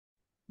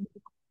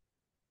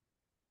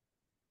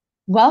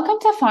Welcome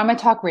to Pharma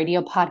Talk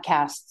Radio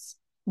podcasts.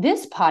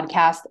 This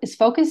podcast is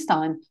focused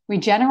on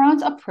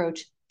Regeneron's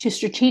approach to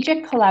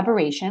strategic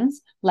collaborations,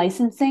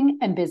 licensing,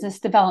 and business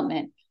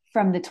development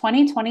from the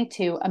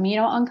 2022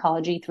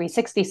 Immuno-Oncology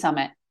 360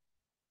 Summit.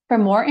 For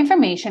more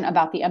information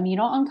about the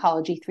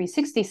Immuno-Oncology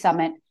 360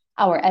 Summit,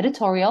 our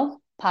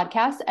editorial,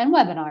 podcasts, and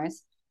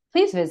webinars,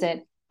 please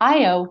visit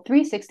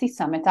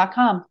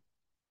io360summit.com.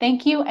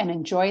 Thank you and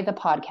enjoy the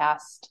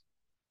podcast.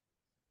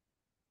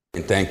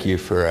 And thank you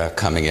for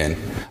coming in.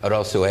 I'd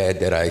also add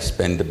that I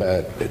spend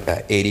about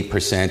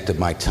 80% of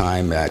my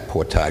time at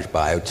Portage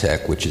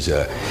Biotech, which is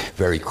a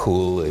very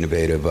cool,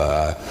 innovative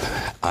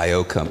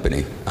IO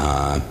company,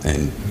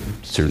 and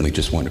certainly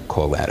just want to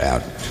call that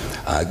out.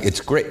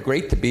 It's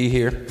great to be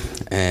here,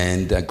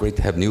 and great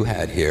to have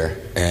Newhat here.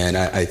 And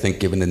I think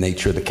given the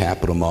nature of the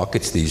capital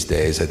markets these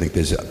days, I think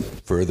there's a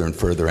further and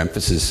further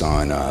emphasis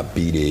on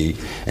BD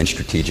and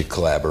strategic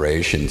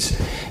collaborations.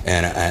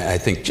 And I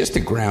think just to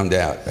ground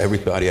out,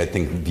 everybody I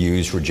think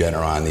views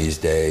Regeneron these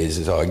days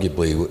as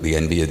arguably the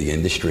envy of the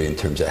industry in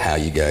terms of how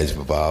you guys have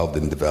evolved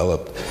and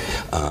developed.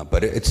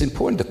 But it's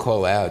important to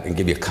call out and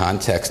give you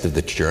context of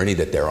the journey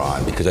that they're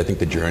on, because I think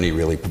the journey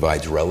really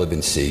provides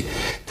relevancy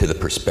to the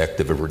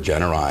perspective of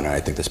Regeneron. And I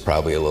think there's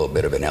probably a little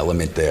bit of an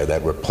element there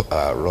that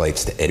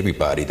relates to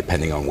everybody,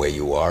 depending on where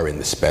you are in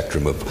the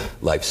spectrum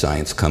of life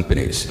science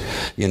companies.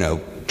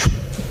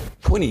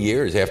 20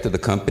 years after the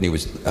company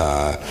was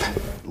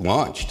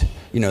launched,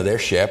 their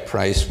share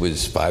price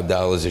was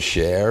 $5 a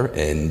share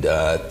and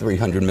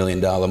 $300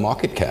 million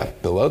market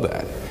cap below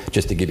that,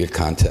 just to give you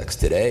context.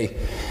 Today,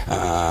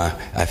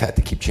 I've had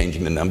to keep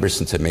changing the numbers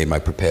since I made my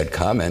prepared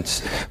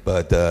comments,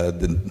 but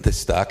the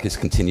stock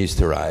continues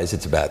to rise.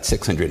 It's about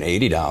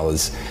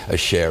 $680 a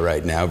share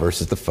right now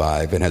versus the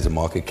 $5, and has a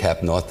market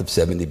cap north of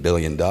 $70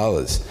 billion.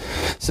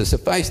 So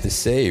suffice to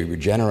say,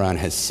 Regeneron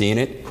has seen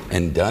it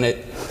and done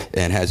it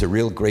and has a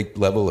real great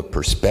level of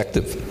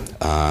perspective,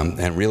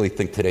 and really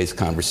think today's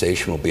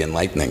conversation will be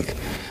enlightening.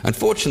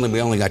 Unfortunately,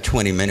 we only got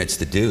 20 minutes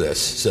to do this,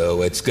 so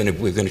we're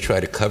going to try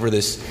to cover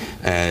this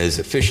as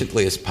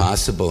efficiently as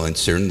possible, and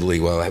certainly,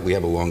 while we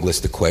have a long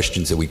list of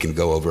questions that we can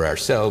go over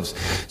ourselves,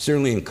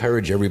 certainly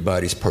encourage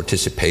everybody's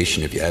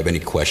participation if you have any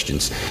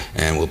questions,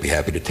 and we'll be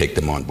happy to take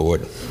them on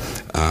board.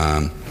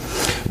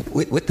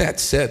 With that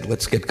said,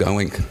 let's get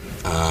going.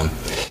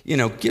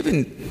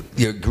 Given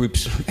your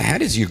groups, how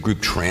does your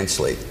group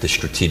translate the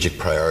strategic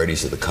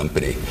priorities of the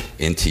company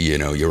into,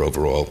 your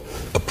overall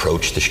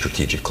approach to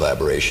strategic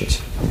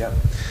collaborations? Yeah.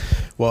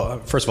 Well,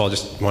 first of all, I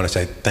just want to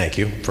say thank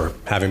you for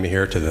having me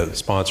here, to the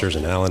sponsors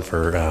and Alan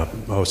for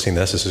hosting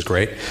this. This is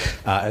great.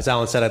 As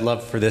Alan said, I'd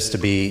love for this to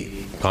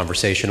be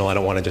conversational. I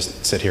don't want to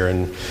just sit here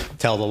and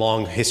tell the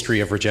long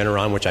history of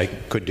Regeneron, which I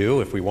could do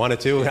if we wanted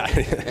to.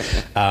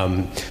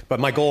 But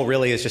my goal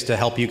really is just to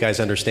help you guys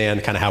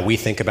understand kind of how we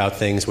think about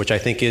things, which I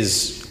think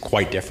is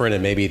quite different,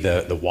 and maybe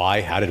the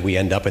why, how did we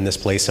end up in this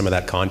place, some of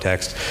that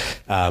context.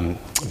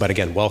 But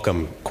again,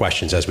 welcome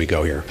questions as we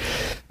go here.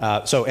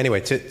 So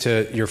anyway,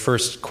 to your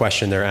first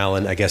question there,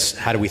 Alan, I guess,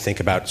 how do we think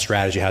about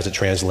strategy? How does it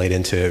translate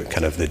into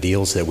kind of the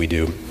deals that we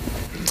do?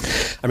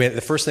 I mean,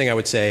 the first thing I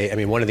would say,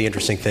 one of the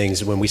interesting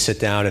things when we sit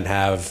down and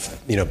have,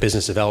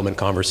 business development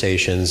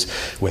conversations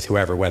with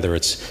whoever, whether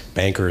it's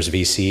bankers,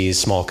 VCs,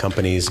 small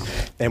companies,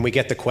 and we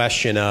get the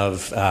question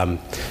of,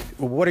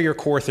 what are your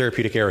core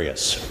therapeutic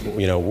areas?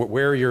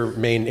 Where are your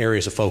main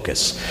areas of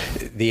focus?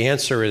 The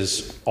answer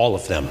is all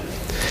of them.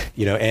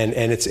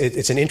 And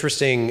it's an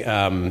interesting,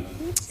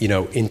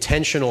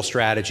 intentional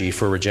strategy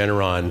for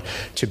Regeneron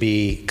to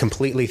be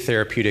completely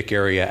therapeutic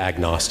area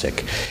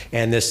agnostic.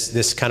 And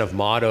this kind of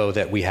motto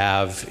that we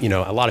have,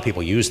 a lot of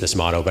people use this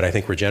motto, but I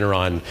think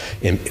Regeneron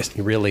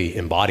really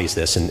embodies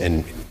this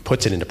and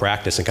puts it into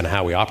practice and kind of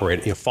how we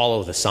operate.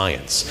 Follow the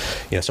science.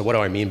 So what do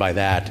I mean by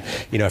that?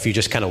 If you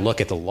just kind of look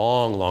at the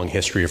long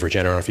history of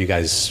Regeneron, if you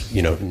guys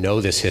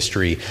know this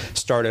history,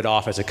 started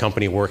off as a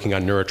company working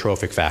on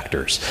neurotrophic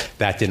factors.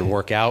 That didn't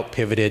work out,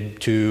 pivoted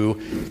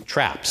to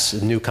traps,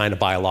 a new kind of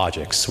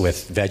biologics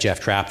with VEGF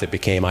trap that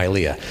became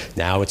Eylea.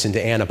 Now it's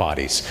into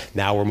antibodies.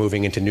 Now we're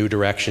moving into new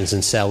directions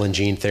in cell and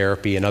gene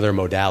therapy and other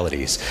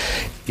modalities.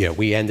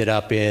 We ended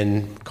up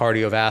in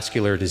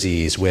cardiovascular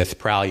disease with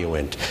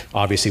Praluent.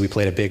 Obviously, we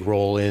played a big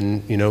role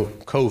in,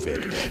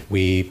 COVID.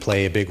 We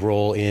play a big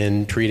role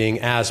in treating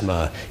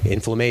asthma,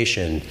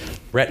 inflammation,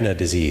 retina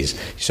disease.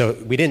 So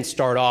we didn't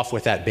start off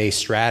with that base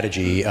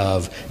strategy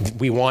of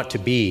we want to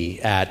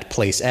be at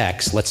place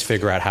X, let's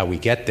figure out how we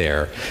get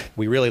there.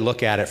 We really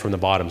look at it from the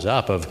bottoms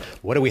up of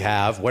what do we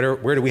have, where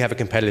do we have a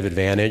competitive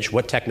advantage,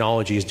 what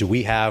technologies do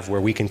we have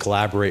where we can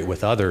collaborate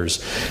with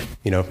others,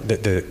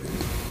 the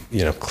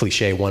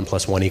cliche 1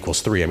 + 1 =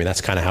 3.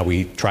 That's kind of how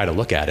we try to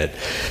look at it.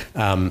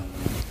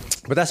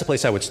 But that's the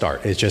place I would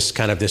start. It's just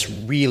kind of this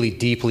really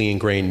deeply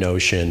ingrained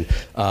notion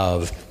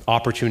of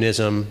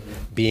opportunism,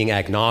 being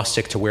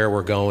agnostic to where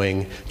we're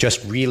going,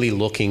 just really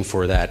looking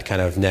for that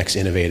kind of next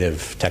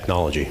innovative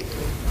technology.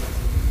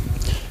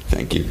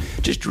 Thank you.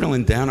 Just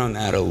drilling down on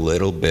that a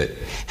little bit,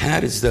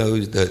 how does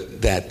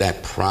that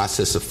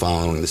process of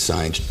following the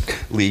science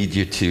lead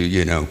you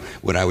to,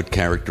 what I would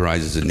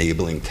characterize as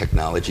enabling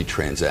technology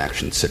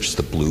transactions, such as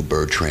the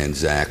Bluebird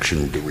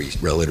transaction, the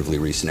relatively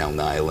recent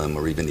Alnylam,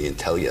 or even the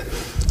Intellia?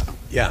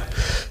 Yeah.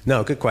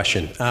 No, good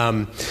question.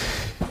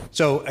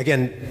 So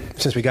again,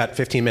 since we got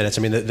 15 minutes,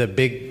 I mean, the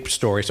big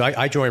story. So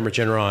I joined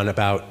Regeneron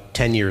about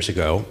 10 years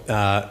ago.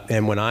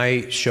 And when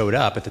I showed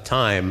up at the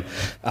time,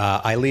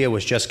 EYLEA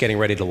was just getting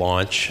ready to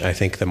launch. I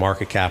think the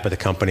market cap of the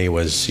company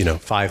was,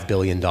 $5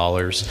 billion,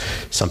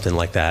 something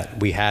like that.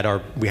 We had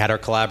our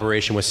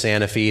collaboration with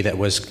Sanofi that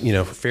was,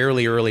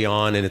 fairly early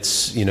on in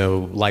its,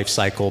 life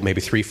cycle,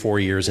 maybe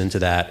 3-4 years into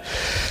that.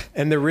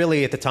 And there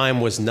really at the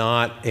time was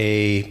not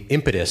a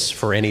impetus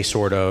for any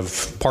sort of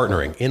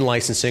partnering, in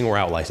licensing or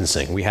out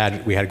licensing. We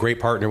had a great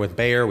partner with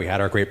Bayer, we had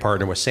our great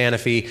partner with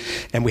Sanofi,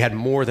 and we had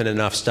more than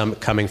enough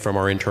coming from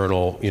our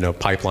internal,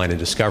 pipeline and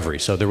discovery.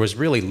 So there was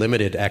really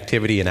limited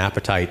activity and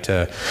appetite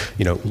to,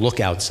 look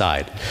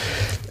outside.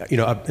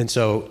 And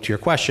so to your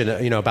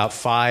question, about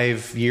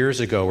 5 years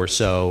ago or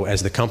so,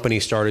 as the company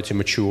started to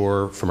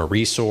mature from a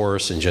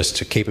resource and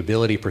just a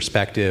capability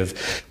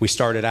perspective, we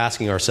started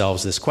asking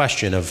ourselves this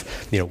question of,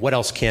 what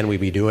else can we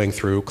be doing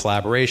through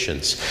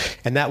collaborations?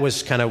 And that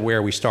was kind of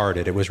where we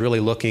started. It was really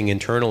looking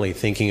internally,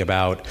 thinking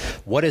about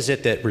what is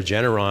it that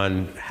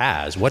Regeneron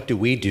has? What do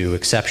we do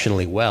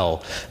exceptionally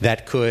well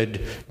that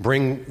could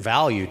bring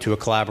value to a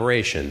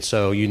collaboration?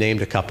 So you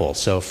named a couple.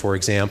 So for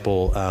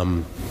example,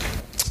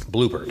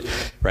 Bluebird,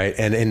 right?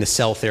 And in the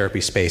cell therapy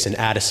space, and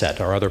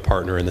Adicet, our other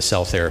partner in the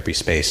cell therapy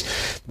space.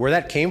 Where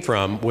that came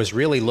from was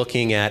really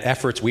looking at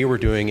efforts we were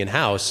doing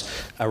in-house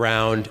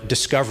around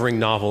discovering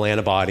novel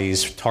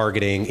antibodies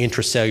targeting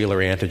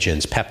intracellular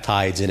antigens,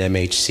 peptides and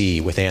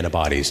MHC with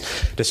antibodies,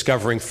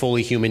 discovering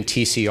fully human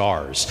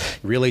TCRs,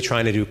 really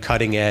trying to do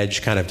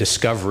cutting-edge kind of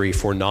discovery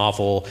for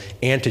novel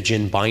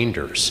antigen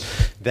binders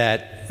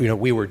that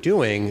we were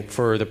doing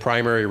for the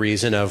primary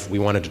reason of we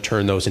wanted to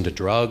turn those into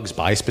drugs,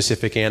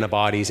 bispecific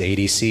antibodies,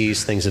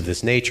 ADCs, things of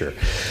this nature.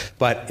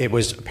 But it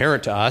was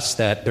apparent to us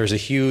that there's a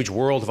huge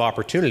world of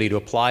opportunity to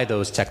apply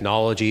those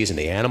technologies and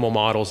the animal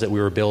models that we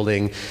were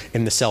building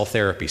in the cell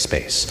therapy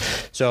space.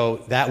 So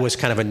that was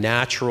kind of a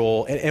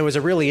natural, and it was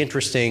a really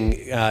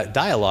interesting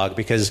dialogue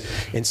because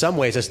in some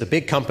ways, as the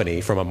big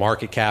company from a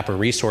market cap and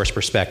resource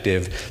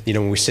perspective,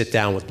 when we sit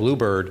down with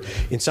Bluebird,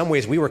 in some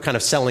ways we were kind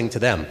of selling to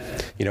them.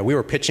 We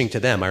were pitching to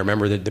them. I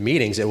remember the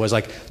meetings, it was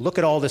like, look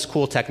at all this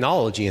cool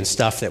technology and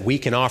stuff that we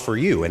can offer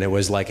you. And it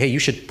was like, hey, you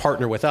should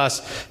partner with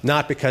us,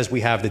 not because we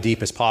have the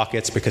deepest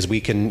pockets, because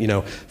we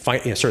can,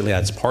 find, certainly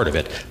that's part of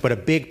it. But a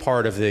big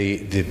part of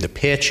the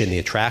pitch and the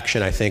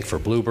attraction, I think, for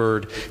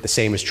Bluebird, the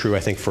same is true, I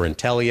think, for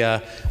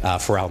Intellia,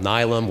 for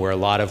Alnylam, where a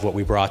lot of what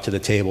we brought to the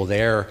table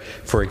there,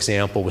 for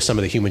example, was some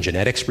of the human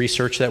genetics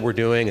research that we're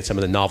doing and some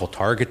of the novel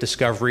target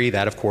discovery.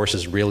 That, of course,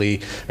 is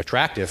really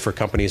attractive for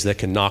companies that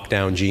can knock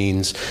down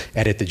genes,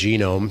 edit the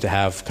genome to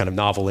have kind of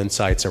novel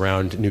insights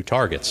around new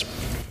targets.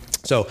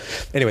 So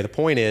anyway, the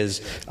point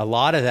is a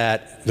lot of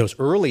those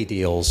early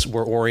deals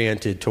were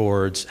oriented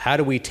towards how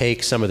do we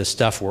take some of the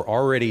stuff we're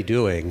already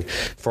doing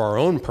for our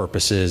own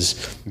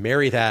purposes,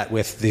 marry that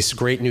with this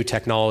great new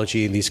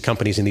technology and these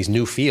companies in these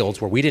new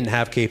fields where we didn't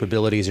have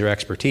capabilities or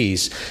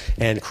expertise,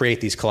 and create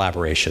these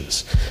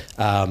collaborations.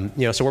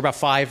 So we're about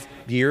 5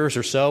 years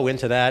or so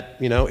into that,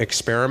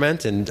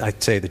 experiment, and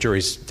I'd say the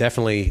jury's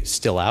definitely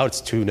still out.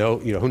 It's who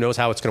knows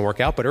how it's going to work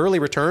out, but early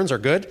returns are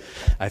good.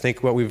 I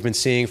think what we've been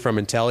seeing from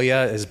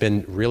Intellia has been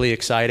really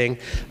exciting.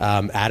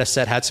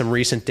 Adicet had some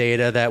recent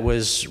data that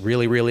was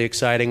really, really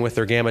exciting with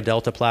their gamma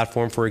delta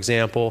platform, for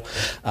example.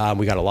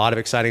 We got a lot of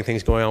exciting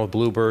things going on with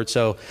Bluebird.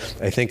 So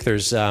I think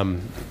there's, a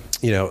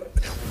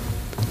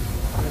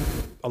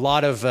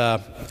lot of,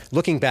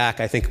 looking back,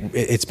 I think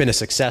it's been a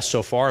success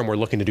so far, and we're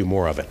looking to do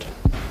more of it.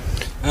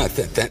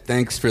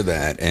 Thanks for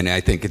that. And I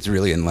think it's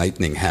really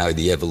enlightening how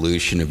the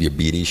evolution of your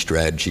BD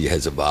strategy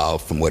has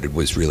evolved from what it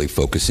was really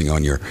focusing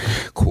on your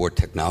core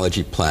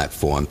technology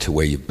platform to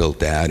where you've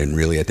built out. And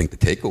really, I think the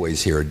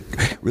takeaways here are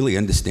really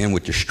understand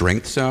what your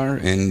strengths are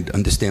and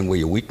understand where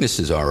your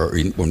weaknesses are, or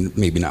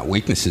maybe not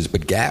weaknesses,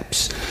 but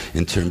gaps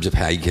in terms of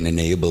how you can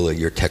enable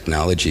your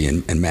technology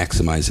and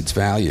maximize its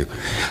value.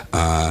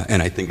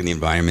 And I think in the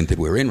environment that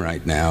we're in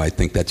right now, I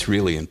think that's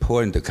really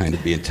important to kind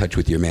of be in touch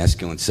with your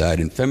masculine side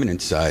and feminine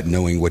side,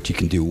 knowing what you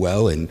can do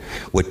well and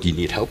what you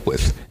need help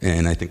with.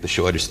 And I think the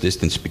shortest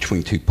distance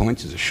between 2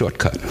 points is a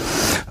shortcut.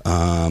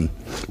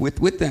 With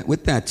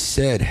that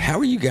said, how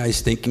are you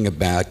guys thinking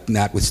about,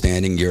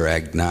 notwithstanding your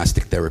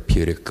agnostic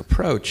therapeutic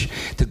approach,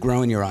 to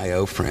growing your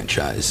IO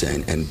franchise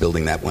and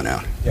building that one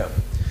out? Yeah.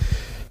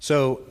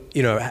 So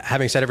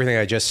having said everything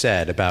I just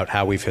said about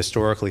how we've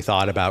historically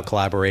thought about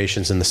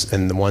collaborations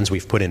and the ones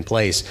we've put in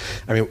place,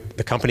 I mean,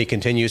 the company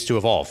continues to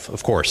evolve,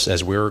 of course,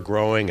 as we're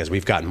growing, as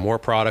we've gotten more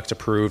products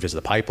approved, as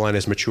the pipeline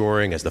is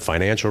maturing, as the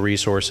financial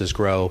resources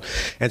grow.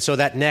 And so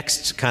that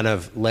next kind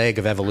of leg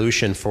of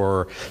evolution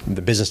for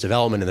the business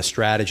development and the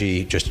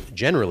strategy just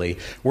generally,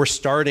 we're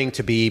starting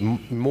to be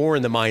more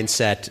in the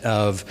mindset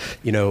of,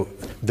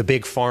 the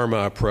big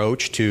pharma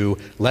approach to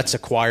let's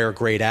acquire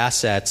great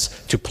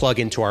assets to plug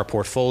into our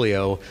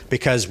portfolio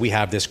because we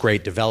have this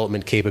great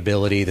development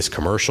capability, this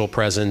commercial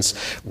presence.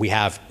 We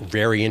have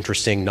very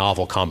interesting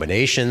novel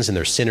combinations and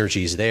there's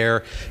synergies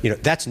there.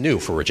 That's new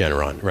for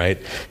Regeneron, right?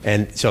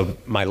 And so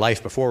my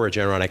life before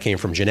Regeneron, I came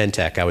from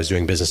Genentech. I was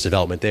doing business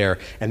development there,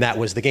 and that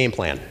was the game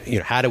plan.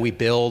 How do we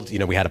build?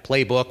 We had a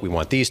playbook. We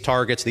want these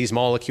targets, these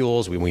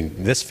molecules. We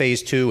want this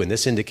phase 2 and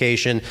this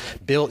indication.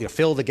 Build,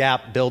 fill the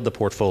gap, build the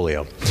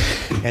portfolio.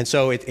 And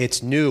so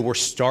it's new. We're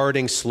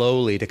starting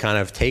slowly to kind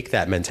of take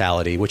that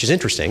mentality, which is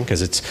interesting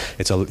because it's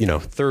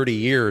 30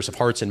 years of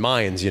hearts and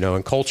minds,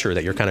 and culture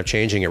that you're kind of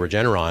changing at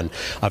Regeneron,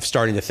 of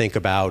starting to think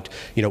about,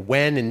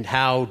 when and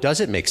how does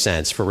it make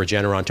sense for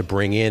Regeneron to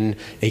bring in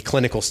a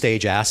clinical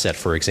stage asset,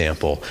 for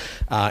example.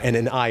 And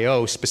in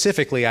IO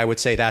specifically, I would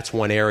say that's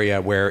one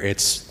area where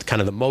it's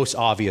kind of the most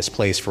obvious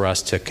place for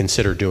us to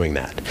consider doing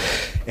that.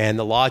 And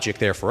the logic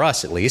there for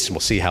us, at least, and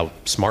we'll see how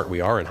smart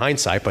we are in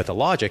hindsight, but the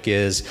logic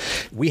is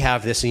we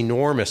have this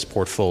enormous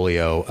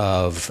portfolio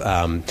of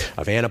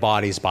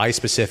antibodies,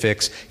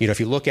 bispecifics. If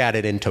you look at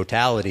it in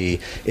totality,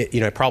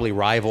 it probably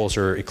rivals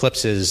or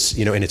eclipses,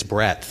 in its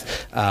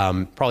breadth,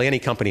 probably any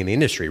company in the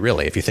industry,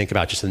 really, if you think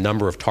about just the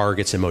number of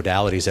targets and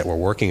modalities that we're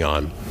working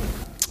on.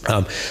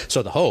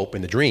 So the hope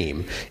and the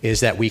dream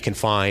is that we can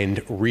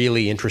find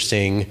really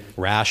interesting,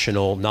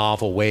 rational,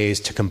 novel ways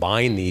to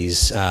combine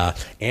these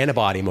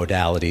antibody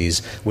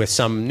modalities with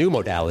some new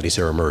modalities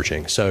that are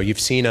emerging. So you've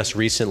seen us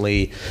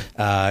recently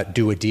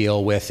do a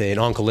deal with an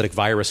oncolytic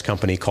virus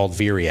company called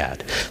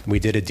Viriad. We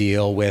did a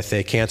deal with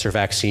a cancer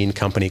vaccine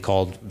company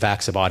called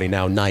Vaxibody,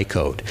 now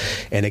Nykode.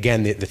 And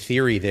again, the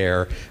theory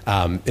there,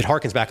 it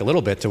harkens back a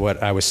little bit to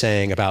what I was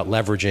saying about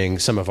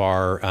leveraging some of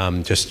our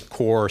just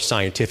core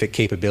scientific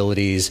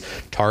capabilities,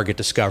 target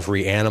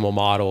discovery, animal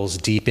models,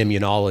 deep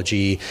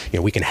immunology.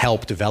 We can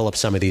help develop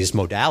some of these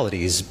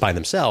modalities by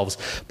themselves.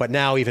 But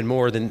now even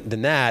more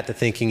than that, the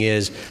thinking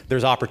is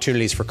there's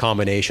opportunities for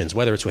combinations,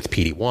 whether it's with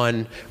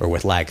PD-1 or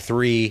with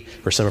LAG-3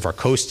 or some of our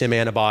co-stim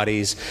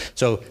antibodies.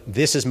 So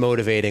this is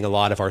motivating a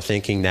lot of our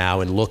thinking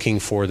now and looking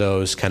for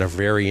those kind of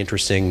very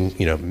interesting,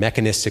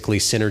 mechanistically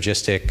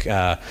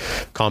synergistic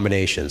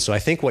combinations. So I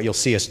think what you'll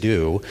see us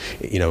do,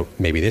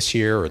 maybe this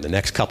year or the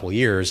next couple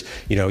years,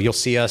 you'll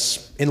see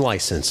us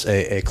in-license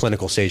a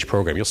clinical stage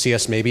program. You'll see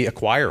us maybe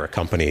acquire a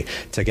company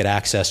to get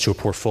access to a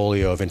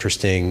portfolio of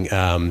interesting,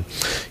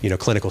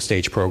 clinical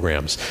stage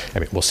programs. I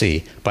mean, we'll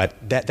see. But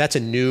that's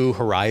a new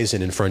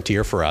horizon and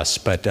frontier for us.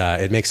 But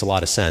it makes a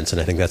lot of sense, and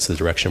I think that's the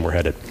direction we're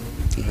headed.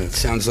 It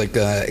sounds like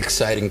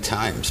exciting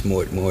times,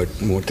 more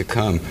to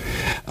come.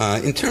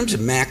 In terms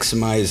of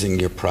maximizing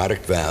your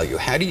product value,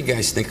 how do you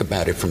guys think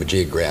about it from a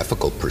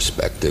geographical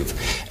perspective?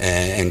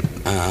 And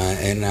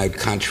I'd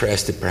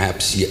contrast it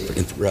perhaps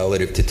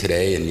relative to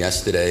today and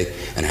yesterday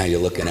and how you're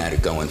looking at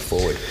it going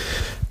forward.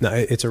 No,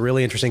 it's a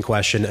really interesting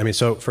question. I mean,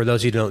 so for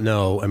those of you who don't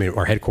know,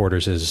 our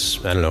headquarters is,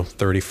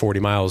 30, 40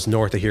 miles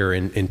north of here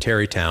in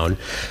Terrytown.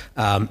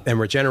 And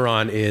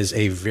Regeneron is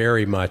a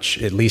very much,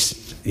 at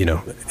least,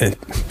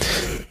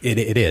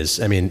 it is,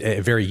 a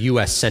very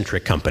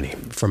U.S.-centric company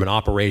from an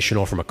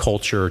operational, from a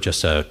culture,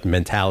 just a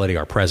mentality,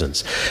 our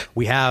presence.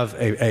 We have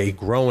a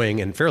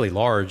growing and fairly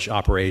large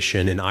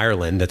operation in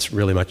Ireland that's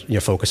really much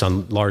focused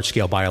on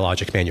large-scale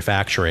biologic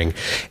manufacturing.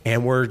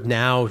 And we're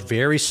now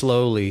very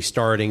slowly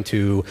starting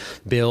to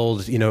build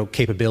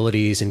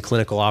capabilities in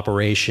clinical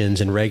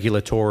operations and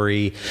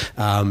regulatory,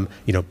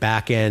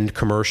 back-end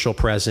commercial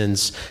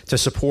presence to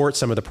support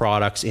some of the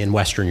products in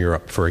Western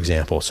Europe, for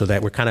example, so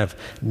that we're kind of,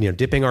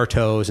 dipping our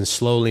toes and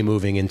slowly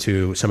moving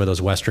into some of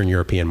those Western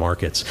European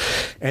markets.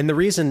 And the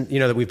reason,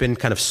 that we've been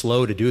kind of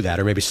slow to do that,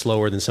 or maybe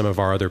slower than some of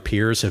our other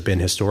peers have been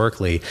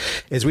historically,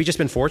 is we've just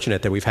been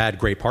fortunate that we've had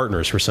great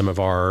partners for some of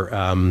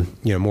our,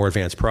 more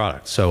advanced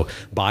products. So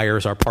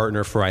Bayer's our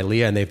partner for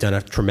Eylea, and they've done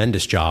a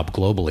tremendous job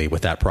globally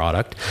with that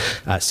product.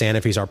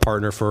 Sanofi's our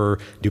partner for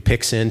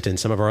Dupixent and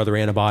some of our other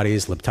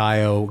antibodies,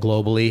 Libtayo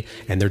globally,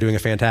 and they're doing a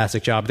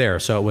fantastic job there.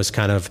 So it was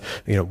kind of,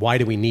 why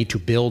do we need to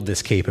build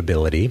this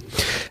capability?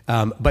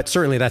 But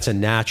certainly that's a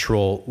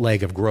natural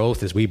leg of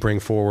growth as we bring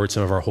forward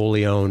some of our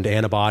wholly owned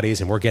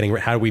antibodies, and we're getting,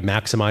 how do we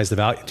maximize the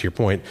value? To your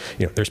point,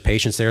 there's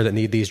patients there that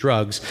need these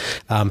drugs.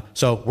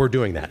 So we're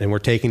doing that, and we're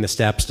taking the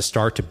steps to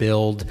start to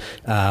build,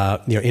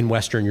 in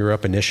Western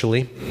Europe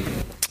initially.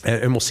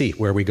 And we'll see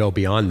where we go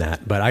beyond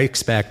that. But I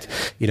expect,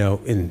 in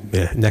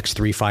the next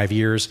 3-5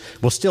 years,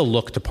 we'll still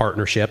look to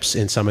partnerships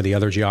in some of the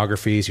other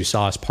geographies. You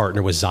saw us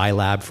partner with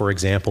Zylab, for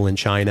example, in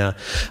China.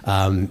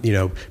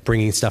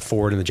 Bringing stuff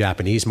forward in the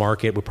Japanese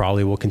market. We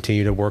probably will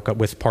continue to work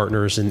with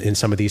partners in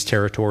some of these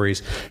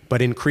territories.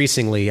 But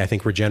increasingly, I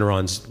think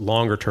Regeneron's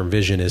longer-term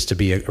vision is to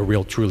be a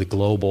real, truly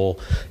global,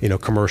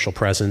 commercial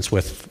presence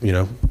with,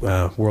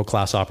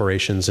 world-class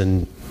operations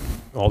in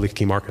all these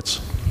key markets.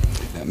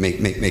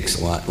 Makes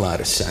a lot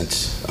of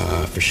sense,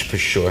 for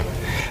sure.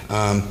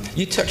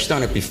 You touched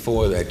on it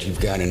before that you've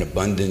got an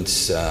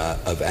abundance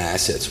of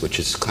assets, which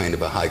is kind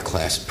of a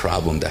high-class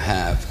problem to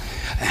have.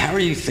 How are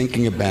you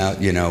thinking about,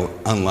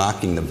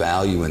 unlocking the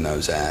value in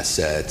those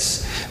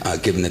assets,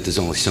 given that there's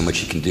only so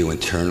much you can do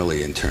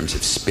internally in terms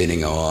of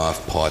spinning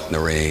off,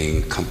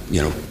 partnering,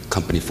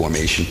 company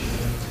formation?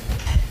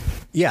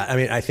 Yeah,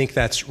 I think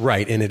that's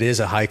right, and it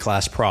is a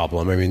high-class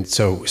problem.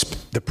 So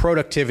the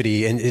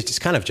productivity, and it's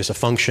kind of just a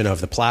function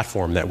of the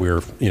platform that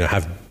we're,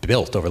 have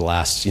built over the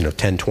last,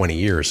 10, 20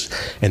 years,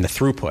 and the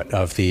throughput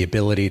of the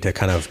ability to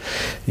kind of,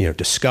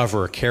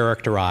 discover,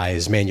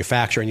 characterize,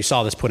 manufacture, and you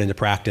saw this put into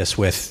practice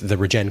with the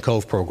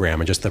RegenCove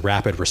program and just the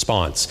rapid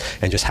response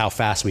and just how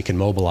fast we can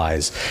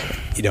mobilize.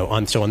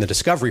 So on the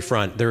discovery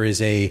front, there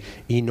is a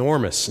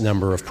enormous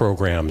number of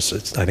programs.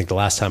 I think the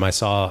last time I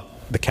saw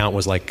the count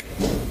was like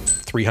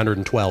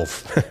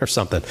 312 or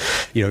something,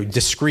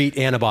 discrete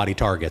antibody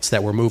targets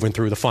that we're moving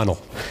through the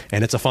funnel.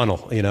 And it's a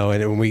funnel,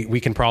 and we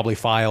can probably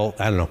file,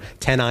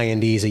 10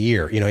 INDs a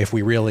year, if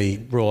we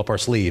really roll up our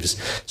sleeves.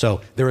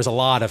 So there is a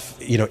lot of,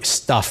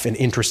 stuff in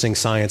interesting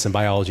science and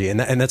biology. And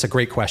that's a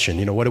great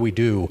question. What do we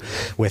do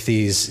with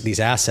these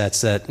assets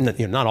that,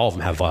 not all of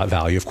them have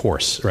value, of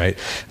course, right?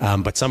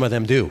 But some of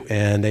them do,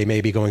 and they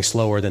may be going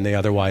slower than they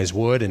otherwise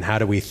would. And how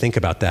do we think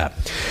about that?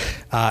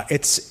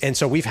 And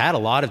so we've had a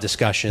lot of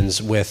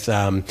discussions with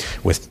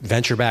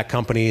venture-backed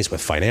companies,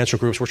 with financial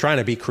groups. We're trying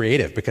to be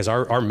creative because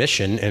our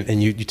mission,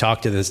 and you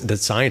talk to the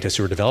scientists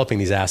who are developing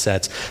these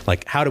assets,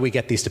 like, how do we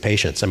get these to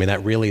patients?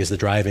 That really is the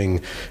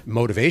driving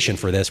motivation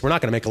for this. We're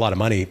not going to make a lot of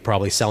money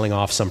probably selling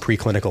off some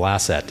preclinical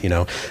asset,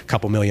 a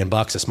couple $1 million,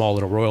 a small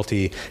little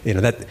royalty.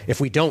 That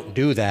if we don't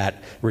do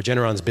that,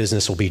 Regeneron's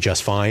business will be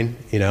just fine,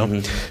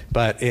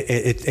 But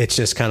it's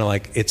just kind of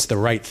like it's the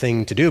right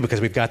thing to do because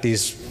we've got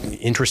these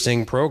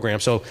interesting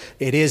programs. So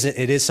it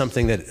is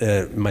something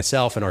that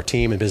myself and our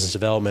team in business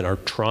development are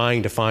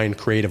trying to find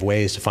creative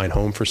ways to find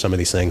home for some of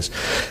these things.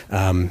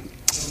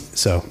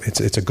 So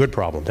it's a good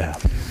problem to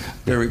have.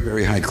 Very,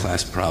 very high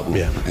class problem.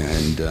 Yeah.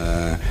 And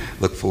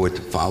look forward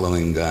to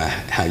following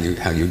how you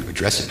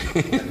address it.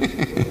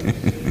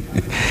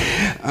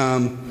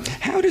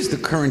 How does the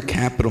current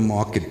capital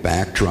market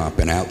backdrop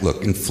and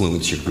outlook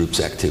influence your group's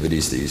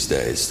activities these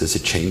days? Does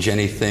it change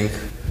anything?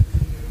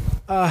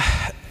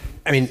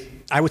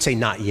 I would say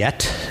not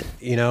yet.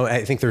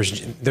 I think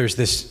there's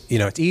this,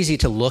 it's easy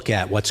to look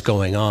at what's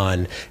going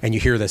on, and you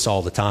hear this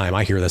all the time.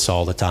 I hear this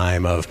all the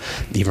time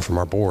even from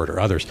our board or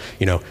others,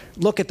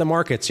 look at the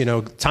markets,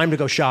 time to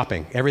go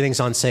shopping.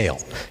 Everything's on sale.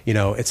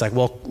 It's like,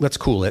 well, let's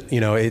cool it.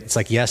 It's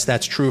like, yes,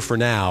 that's true for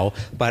now,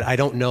 but I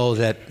don't know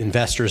that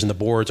investors and the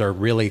boards are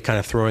really kind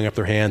of throwing up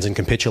their hands and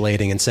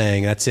capitulating and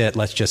saying, that's it,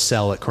 let's just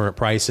sell at current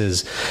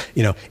prices.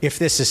 If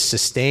this is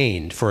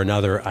sustained for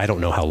another, I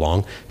don't know how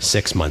long,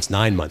 6 months,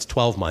 9 months,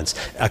 12 months,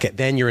 okay,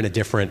 then you're in a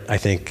different, I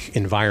think,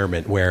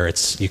 environment where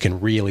you can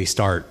really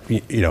start,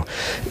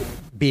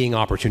 being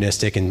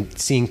opportunistic and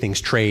seeing things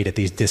trade at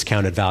these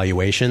discounted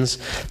valuations.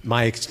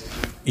 My,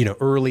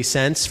 early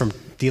sense from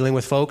dealing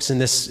with folks in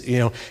this,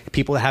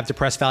 people that have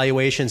depressed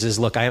valuations is,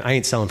 look, I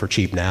ain't selling for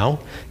cheap now.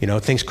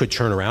 Things could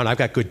turn around. I've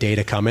got good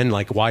data coming.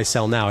 Like, why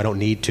sell now? I don't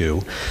need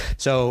to.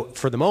 So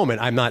for the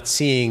moment, I'm not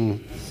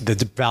seeing the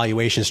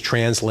valuations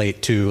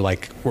translate to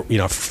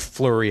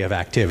flurry of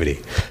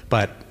activity.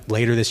 But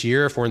later this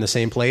year, if we're in the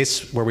same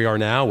place where we are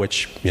now,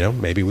 which,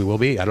 maybe we will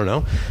be, I don't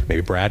know.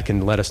 Maybe Brad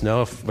can let us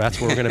know if that's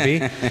where we're going to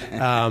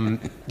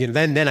be.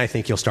 Then I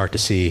think you'll start to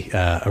see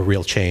a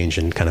real change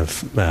in kind of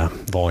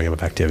volume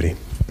of activity.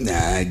 Nah,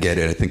 I get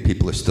it. I think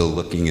people are still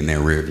looking in their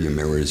rearview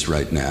mirrors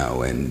right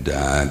now, and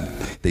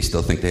they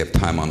still think they have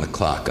time on the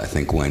clock. I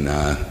think when...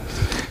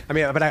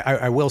 But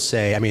I will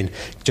say,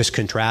 just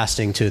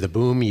contrasting to the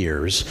boom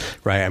years,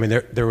 right?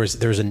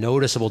 There's a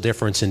noticeable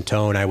difference in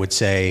tone, I would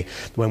say,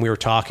 when we were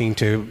talking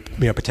to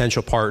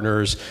potential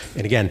partners,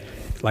 and again,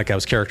 like I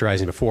was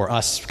characterizing before,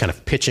 us kind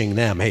of pitching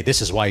them, hey,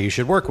 this is why you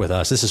should work with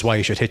us. This is why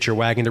you should hitch your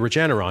wagon to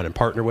Regeneron and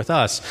partner with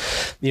us.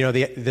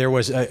 There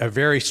was a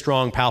very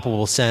strong,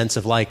 palpable sense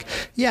of like,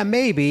 yeah,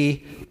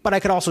 maybe, but I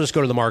could also just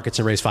go to the markets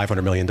and raise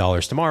 $500 million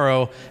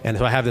tomorrow. And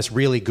so I have this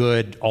really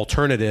good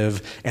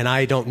alternative, and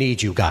I don't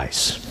need you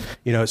guys.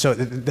 So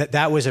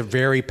that was a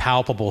very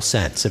palpable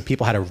sense, and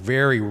people had a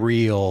very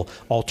real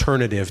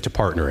alternative to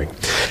partnering.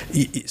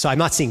 So I'm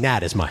not seeing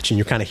that as much, and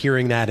you're kind of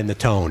hearing that in the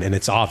tone, and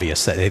it's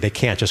obvious that they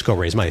can't just go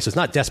raise money. So it's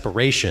not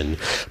desperation,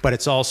 but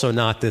it's also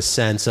not this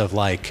sense of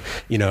like,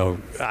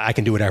 I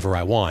can do whatever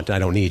I want. I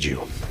don't need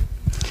you.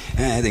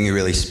 I think it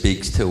really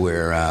speaks to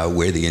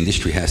where the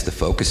industry has to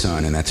focus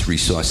on, and that's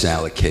resource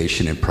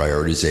allocation and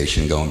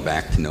prioritization, going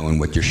back to knowing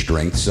what your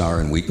strengths are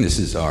and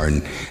weaknesses are,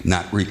 and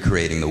not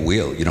recreating the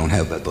wheel. You don't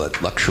have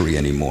that luxury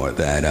anymore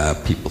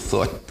that people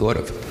thought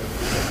of.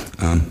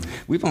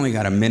 We've only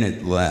got a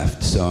minute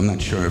left, so I'm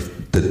not sure if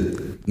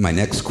my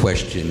next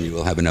question you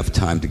will have enough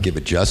time to give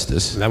it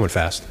justice. That went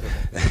fast.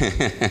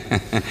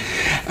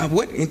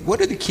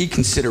 What are the key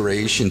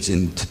considerations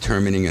in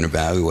determining and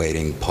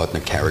evaluating partner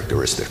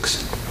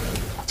characteristics?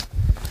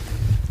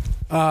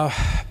 I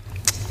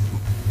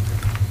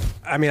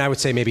would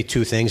say maybe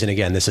two things, and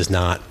again, this is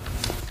not,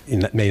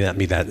 may not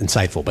be that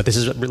insightful, but this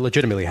is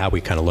legitimately how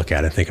we kind of look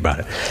at it and think about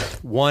it.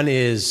 One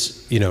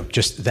is,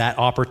 just that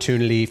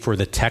opportunity for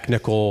the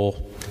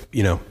technical,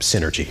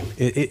 synergy.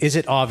 Is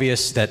it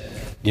obvious that,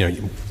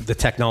 the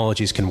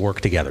technologies can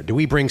work together? Do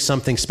we bring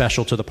something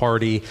special to the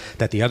party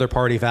that the other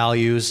party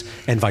values,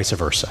 and vice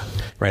versa,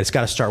 right? It's got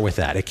to start with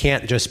that. It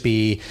can't just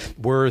be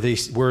we're the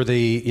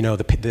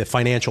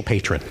financial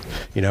patron,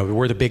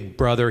 we're the big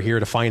brother here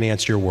to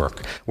finance your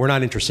work. We're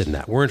not interested in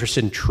that. We're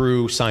interested in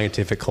true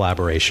scientific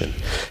collaboration,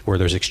 where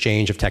there's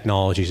exchange of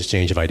technologies,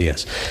 exchange of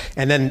ideas.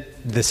 And then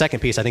the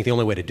second piece, I think the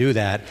only way to do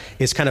that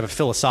is kind of a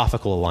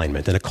philosophical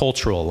alignment and a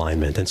cultural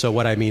alignment. And so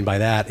what I mean by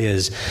that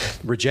is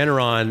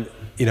Regeneron,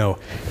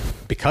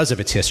 because of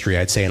its history,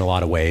 I'd say in a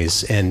lot of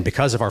ways, and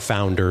because of our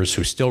founders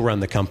who still run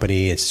the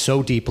company, it's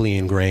so deeply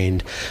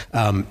ingrained.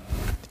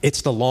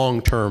 It's the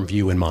long-term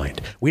view in mind.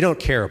 We don't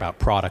care about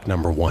product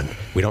number one.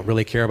 We don't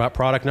really care about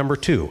product number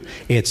two.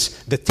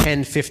 It's the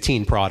 10,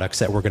 15 products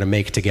that we're going to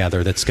make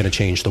together that's going to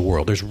change the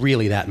world. There's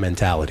really that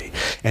mentality.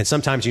 And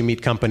sometimes you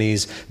meet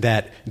companies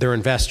that their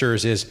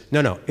investors is,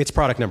 no, it's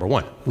product number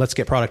one. Let's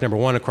get product number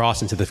one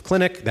across into the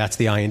clinic. That's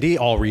the IND.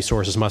 All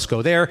resources must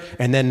go there.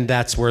 And then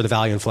that's where the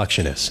value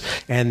inflection is.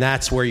 And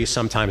that's where you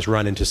sometimes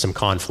run into some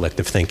conflict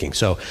of thinking.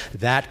 So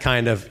that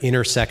kind of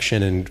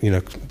intersection and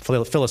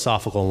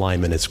philosophical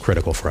alignment is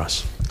critical for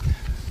us.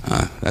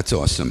 That's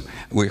awesome.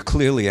 We're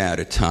clearly out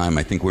of time.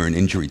 I think we're in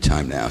injury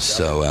time now.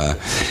 So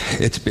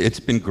it's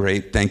been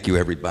great. Thank you,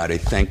 everybody.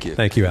 Thank you.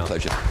 Thank you, Alan.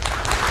 Pleasure.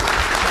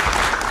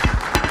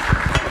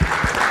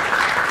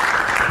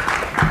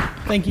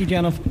 Thank you,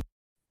 Jennifer.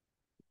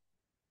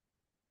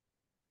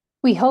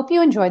 We hope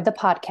you enjoyed the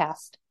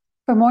podcast.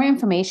 For more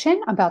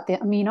information about the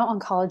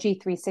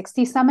Immuno-Oncology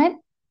 360 Summit,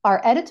 our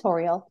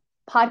editorial,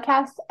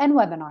 podcasts, and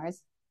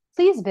webinars,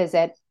 please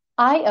visit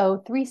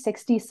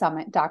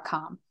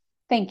io360summit.com.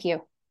 Thank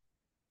you.